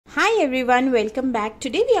Hi everyone, welcome back.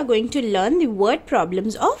 Today we are going to learn the word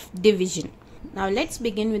problems of division. Now let's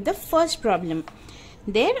begin with the first problem.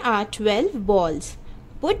 There are 12 balls.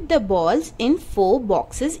 Put the balls in 4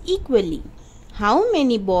 boxes equally. How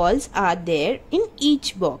many balls are there in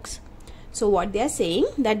each box? So what they are saying,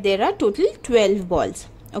 that there are total 12 balls.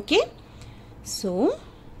 Okay. So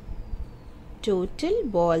total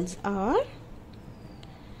balls are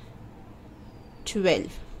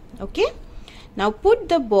 12. Okay. Now put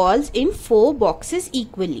the balls in 4 boxes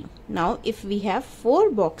equally. Now if we have 4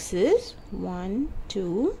 boxes, 1,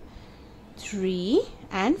 2, 3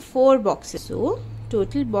 and 4 boxes. So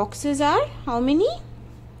total boxes are how many?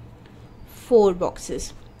 4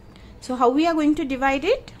 boxes. So how we are going to divide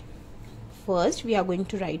it? First we are going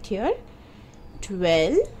to write here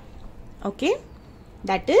 12. Okay.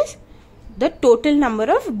 That is the total number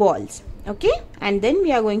of balls. Okay. And then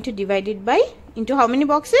we are going to divide it by into how many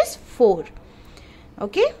boxes? 4.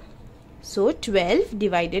 Okay, so 12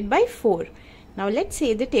 divided by 4. Now let's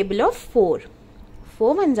say the table of 4.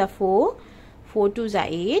 4 ones are 4, 4 twos are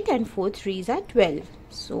 8 and 4 threes are 12.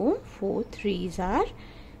 So 4 threes are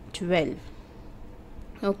 12.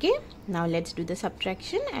 Okay, now let's do the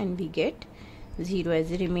subtraction and we get 0 as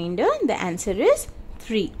the remainder. The answer is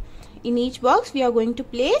 3. In each box we are going to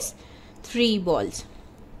place 3 balls.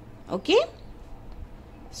 Okay,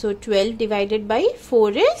 so 12 divided by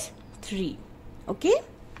 4 is 3. Okay,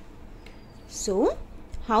 so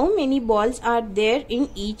how many balls are there in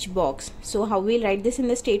each box? So how we'll write this in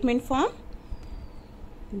the statement form?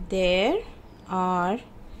 There are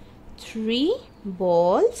 3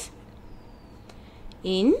 balls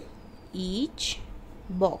in each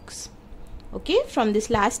box. Okay, from this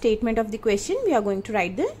last statement of the question we are going to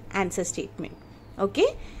write the answer statement.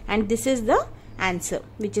 Okay, and this is the answer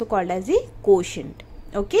which is called as the quotient.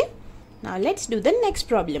 Okay, now let's do the next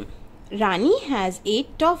problem. Rani has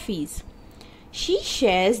 8 toffees. She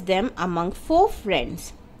shares them among 4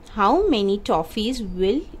 friends. How many toffees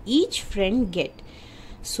will each friend get?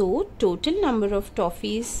 So total number of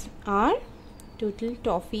toffees are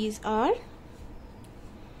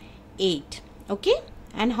 8. Okay,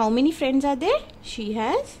 and how many friends are there? She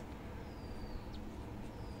has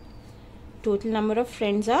total number of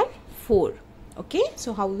friends are 4. Okay,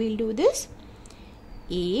 so how we'll do this?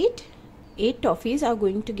 8 toffees are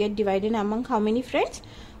going to get divided among how many friends?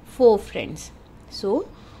 4 friends. So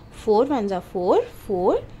 4 ones are 4,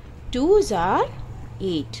 4 twos are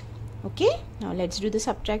 8. Okay, now let's do the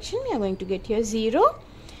subtraction. We are going to get here 0.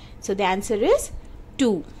 So the answer is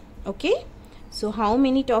 2. Okay, so how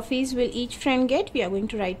many toffees will each friend get? We are going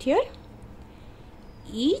to write here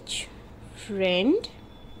each friend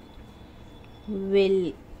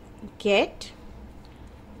will get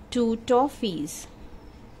 2 toffees.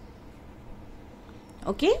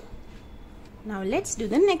 Okay, now let's do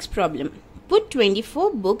the next problem. Put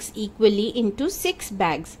 24 books equally into 6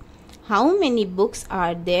 bags. How many books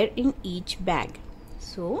are there in each bag?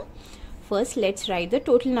 So first let's write the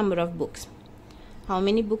total number of books. How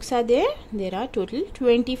many books are there? There are total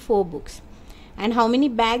 24 books. And how many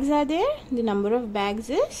bags are there? The number of bags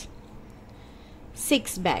is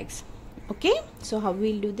 6 bags. Okay, so how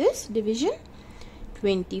we'll do this division?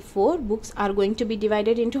 24 books are going to be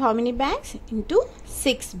divided into how many bags? Into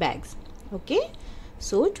 6 bags. Okay,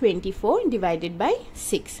 so 24 divided by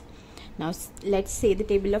 6. Now let's say the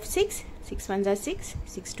table of 6. 6 ones are 6,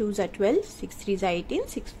 6 twos are 12, 6 threes are 18,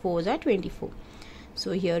 6 fours are 24.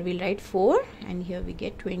 So here we'll write 4 and here we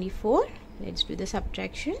get 24. Let's do the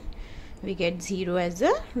subtraction. We get 0 as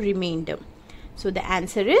the remainder. So the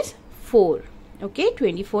answer is 4. Okay,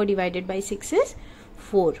 24 divided by 6 is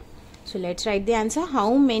 4. So let's write the answer.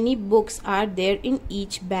 How many books are there in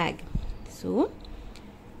each bag? So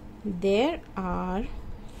there are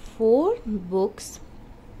 4 books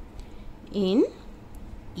in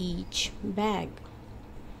each bag.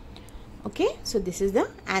 Okay, so this is the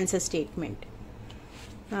answer statement.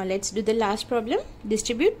 Now let's do the last problem.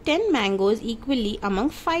 Distribute 10 mangoes equally among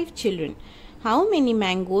 5 children. How many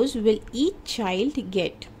mangoes will each child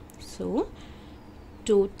get? So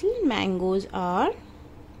total mangoes are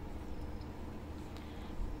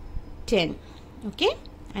 10. Okay,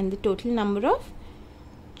 and the total number of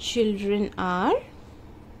children are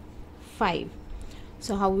 5.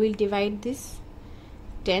 So how we'll divide this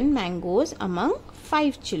 10 mangoes among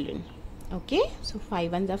 5 children? Okay, so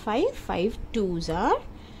 5 ones are 5, 5 twos are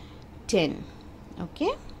 10.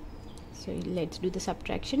 Okay, so let's do the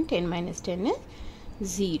subtraction. 10 minus 10 is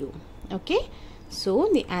 0. Okay, so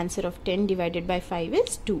the answer of 10 divided by 5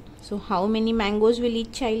 is 2. So how many mangoes will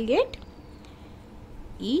each child get?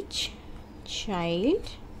 Each child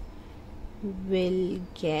will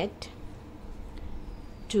get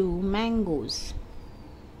 2 mangoes.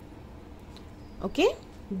 Okay,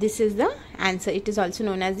 this is the answer. It is also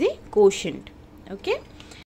known as the quotient. Okay.